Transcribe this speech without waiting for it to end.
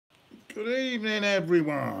Good evening,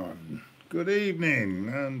 everyone. Good evening,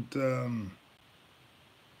 and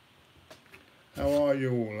how are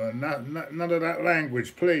you all? None of that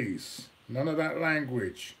language, please. None of that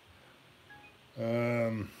language.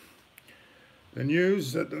 Um, the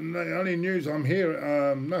news, the only news I'm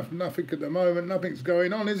hearing, nothing at the moment. Nothing's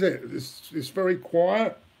going on, is it? It's very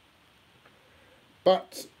quiet.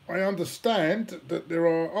 But I understand that there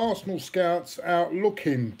are Arsenal scouts out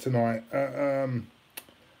looking tonight,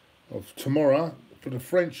 of tomorrow for the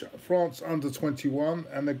France under 21,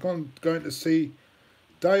 and they're going to see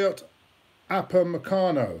Dayot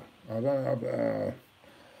Upamecano. I don't know.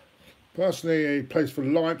 Personally, he plays for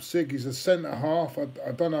Leipzig. He's a centre half. I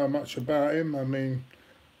don't know much about him. I mean,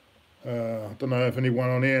 I don't know if anyone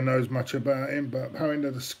on here knows much about him, but apparently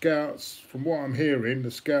the scouts, from what I'm hearing,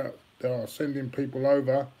 they are sending people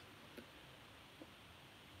over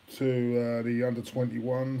to the under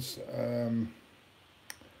 21s.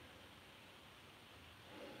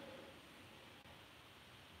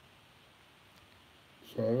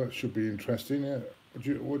 So that should be interesting. Yeah. What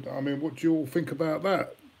do you all think about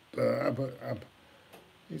that?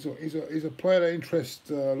 He's a player that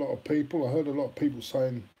interests a lot of people. I heard a lot of people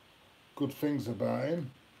saying good things about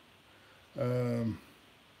him. Um,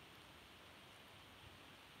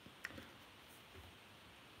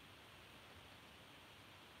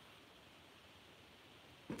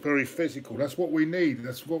 Very physical. That's what we need.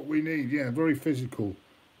 That's what we need. Yeah, very physical.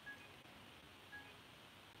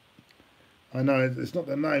 I know it's not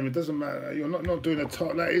the name. It doesn't matter. You're not doing a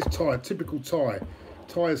tie. That is tie. Typical tie.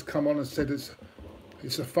 Ty has come on and said it's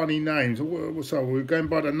a funny name. So we're going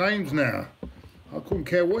by the names now. I couldn't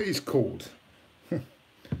care what he's called. Do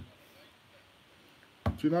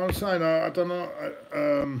you know what I'm saying? I don't know.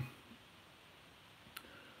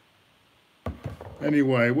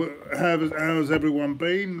 Anyway, how's everyone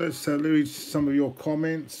been? Let's read some of your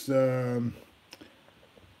comments.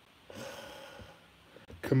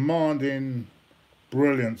 Commanding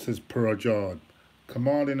brilliant, says Parajad.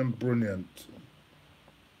 Commanding and brilliant.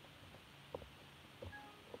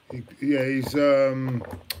 He's from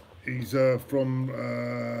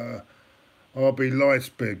RB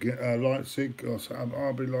Leipzig, or something.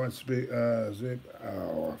 RB Leipzig. Zip.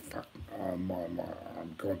 Oh fuck! I'm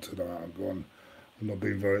gone today. I'm gone. I'm not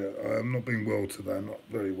being well today. I'm not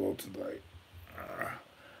very well today.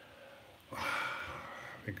 I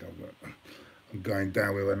think I'm going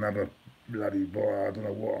down with another bloody boy. I don't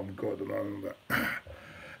know what I've got at the moment, but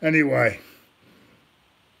anyway,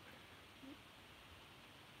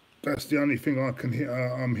 that's the only thing I can hear.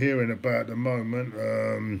 I'm hearing about at the moment.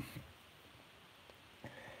 I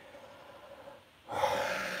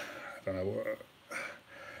don't know what.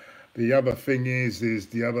 The other thing is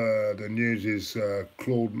the news is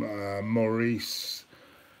Claude Maurice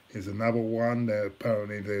is another one.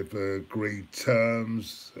 Apparently they've agreed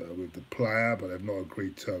terms with the player, but they've not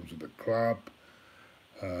agreed terms with the club.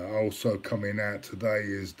 Also coming out today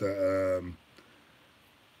is that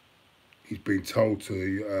he's been told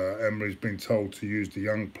to Emery's been told to use the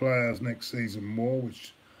young players next season more,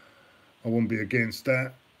 which I wouldn't be against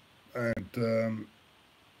that, and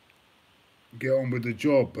get on with the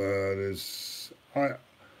job.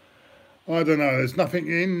 I don't know. There's nothing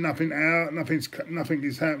in, nothing out, nothing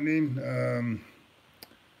is happening.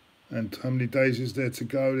 And how many days is there to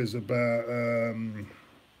go? There's about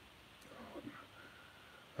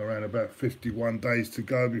around about 51 days to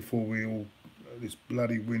go before we all this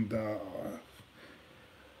bloody window.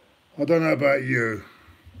 I don't know about you,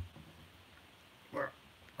 but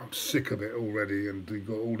I'm sick of it already. And you've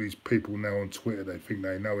got all these people now on Twitter. They think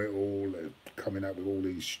they know it all. They're coming up with all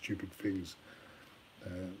these stupid things.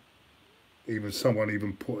 Even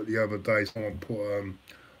someone put the other day. Someone put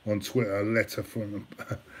on Twitter a letter from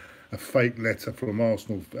a fake letter from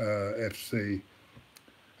Arsenal FC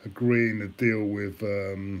agreeing to deal with.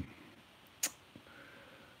 I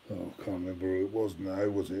can't remember who it was now.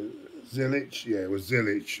 Was it Zilic? Yeah, it was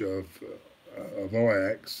Zilic of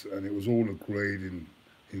Ajax, and it was all agreed in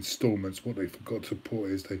instalments. What they forgot to put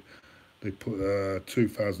is they put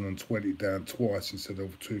 2020 down twice instead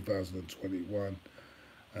of 2021,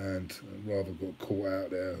 and rather got caught out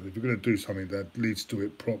there. If you're going to do something, that leads to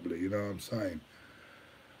it properly. You know what I'm saying?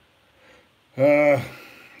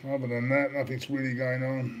 Other than that, nothing's really going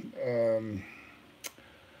on.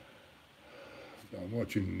 I'm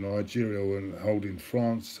watching Nigeria and holding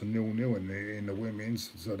France to 0-0 in the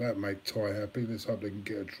women's, so that make Ty happy. Let's hope they can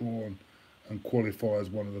get a draw and qualify as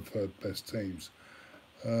one of the third best teams.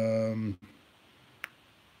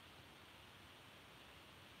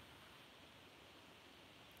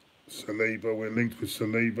 Saliba, we're linked with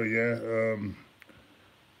Saliba, yeah.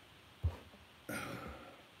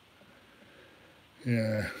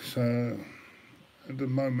 Yeah, so at the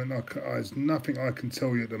moment, there's nothing I can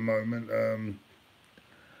tell you at the moment.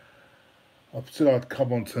 I said I'd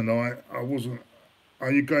come on tonight. I wasn't.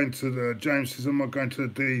 Are you going to the James says, am I going to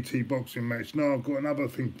the DET boxing match? No, I've got another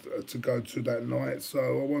thing to go to that night, so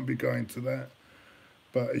I won't be going to that.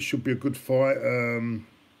 But it should be a good fight.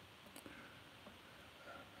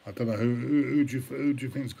 I don't know who do you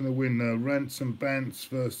think is going to win? Ransom Bance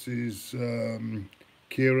versus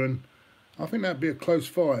Kieran. I think that'd be a close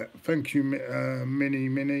fight. Thank you, Mini.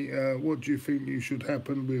 What do you think you should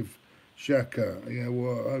happen with Xhaka? Yeah,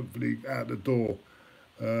 well, hopefully out the door.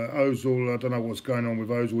 Ozil, I don't know what's going on with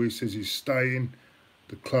Ozil. He says he's staying.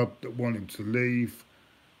 The club that want him to leave,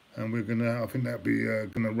 and we're gonna. I think that'll be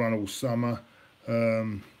gonna run all summer.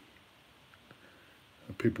 Um,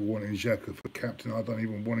 People wanting Xhaka for captain. I don't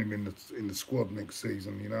even want him in the squad next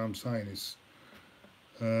season. You know what I'm saying? It's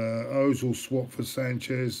Ozil swap for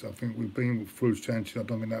Sanchez. I think we've been through Sanchez. I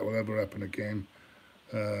don't think that will ever happen again.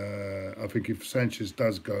 I think if Sanchez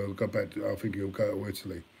does go back. I think he'll go to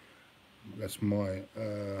Italy. That's my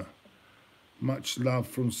much love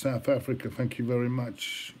from South Africa. Thank you very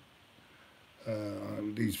much.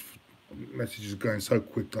 These messages are going so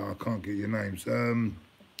quick that I can't get your names.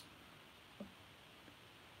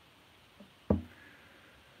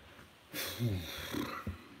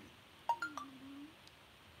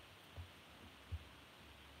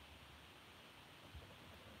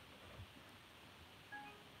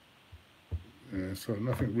 Yeah, so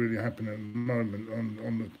nothing really happening at the moment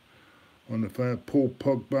on the fair. Paul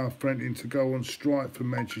Pogba threatening to go on strike for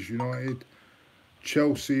Manchester United.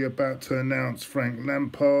 Chelsea about to announce Frank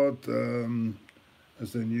Lampard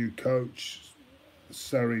as their new coach.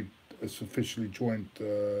 Sarri has officially joined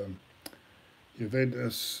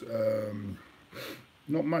Juventus.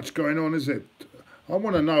 Not much going on, is it? I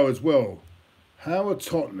want to know as well, how are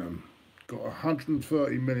Tottenham got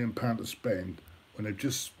 £130 million to spend when they've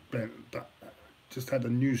just had a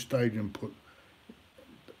new stadium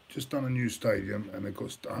just done a new stadium, and they've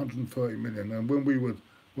got 130 million. And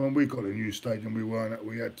when we got a new stadium,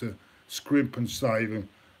 we had to scrimp and save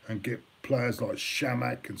and get players like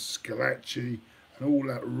Shamak and Scalacci and all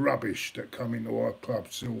that rubbish that come into our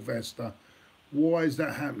club, Sylvester. Why is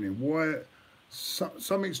that happening? Why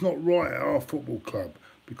something's not right at our football club?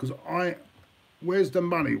 Because where's the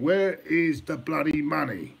money? Where is the bloody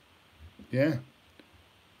money? Yeah.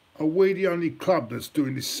 Are we the only club that's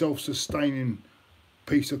doing this self-sustaining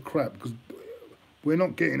piece of crap? Because we're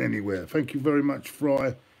not getting anywhere. Thank you very much,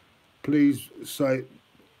 Fry. Please say.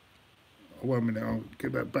 Oh, wait a minute. I'll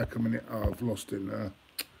get that back a minute. Oh, I've lost it now.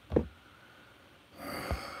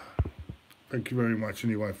 Thank you very much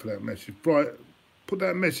anyway for that message. Right, put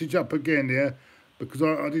that message up again, yeah? Because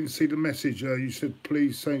I didn't see the message. You said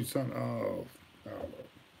please say something. Oh.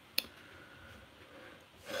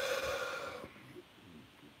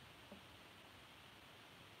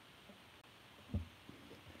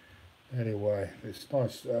 Anyway, it's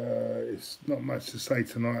nice. It's not much to say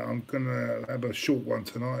tonight. I'm going to have a short one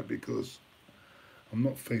tonight because I'm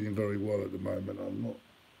not feeling very well at the moment. I'm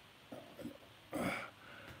not.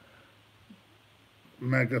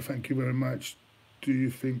 Magda, thank you very much. Do you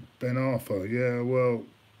think Ben Arthur? Yeah, well,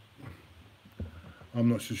 I'm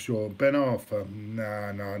not so sure. Ben Arthur? No,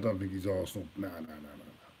 I don't think he's Arsenal. No.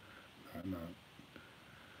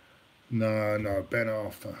 No, Ben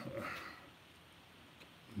Arthur.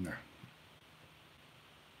 No.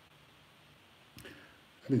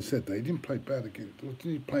 Having said that, he didn't play bad against. Didn't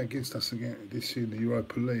he play against us again this year in the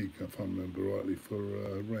Europa League? If I remember rightly, for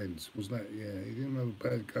Rennes, was that? Yeah, he didn't have a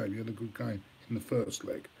bad game. He had a good game in the first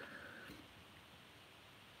leg.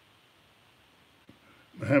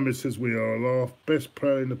 Mohammed says we are a laugh. Best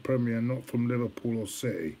player in the Premier, not from Liverpool or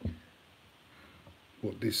City.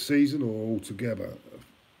 What, this season or altogether?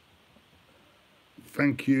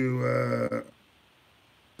 Thank you,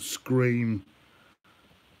 Scream.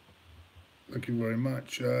 Thank you very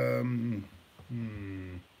much.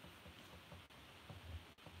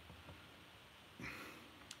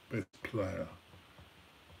 Best player.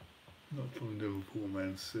 Not from Liverpool,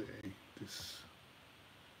 Man City.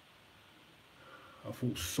 I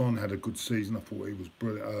thought Son had a good season. I thought he was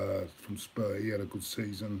brilliant. From Spurs, he had a good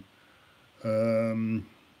season. Who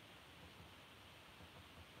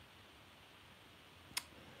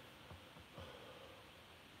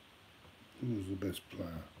was the best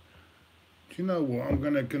player? Do you know what? I'm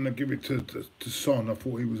gonna give it to Son. I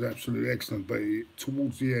thought he was absolutely excellent, but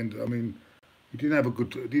towards the end, I mean, he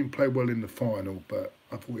didn't play well in the final, but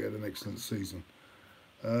I thought he had an excellent season.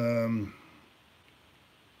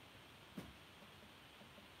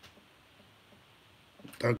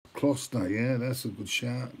 Doug Costa, yeah, that's a good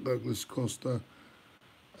shout. Douglas Costa.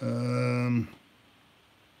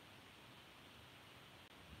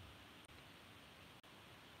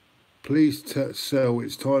 Please sell.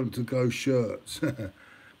 It's time to go shirts.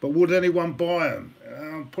 But would anyone buy them?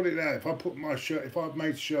 Put it out. If I put my shirt, if I've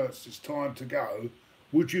made shirts, it's time to go.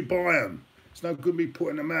 Would you buy them? It's no good me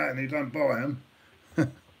putting them out and you don't buy them.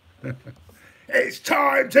 It's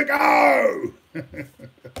time to go.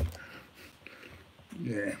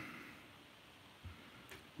 Yeah.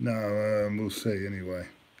 No, we'll see anyway.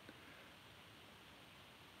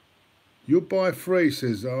 You'll buy 3,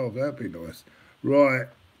 says, oh, that'd be nice. Right.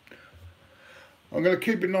 I'm going to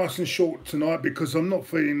keep it nice and short tonight because I'm not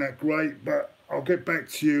feeling that great, but I'll get back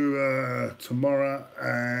to you tomorrow,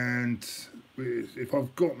 and if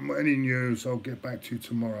I've got any news, I'll get back to you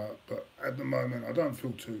tomorrow. But at the moment, I don't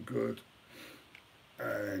feel too good,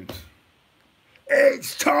 and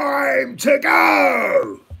it's time to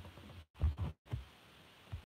go!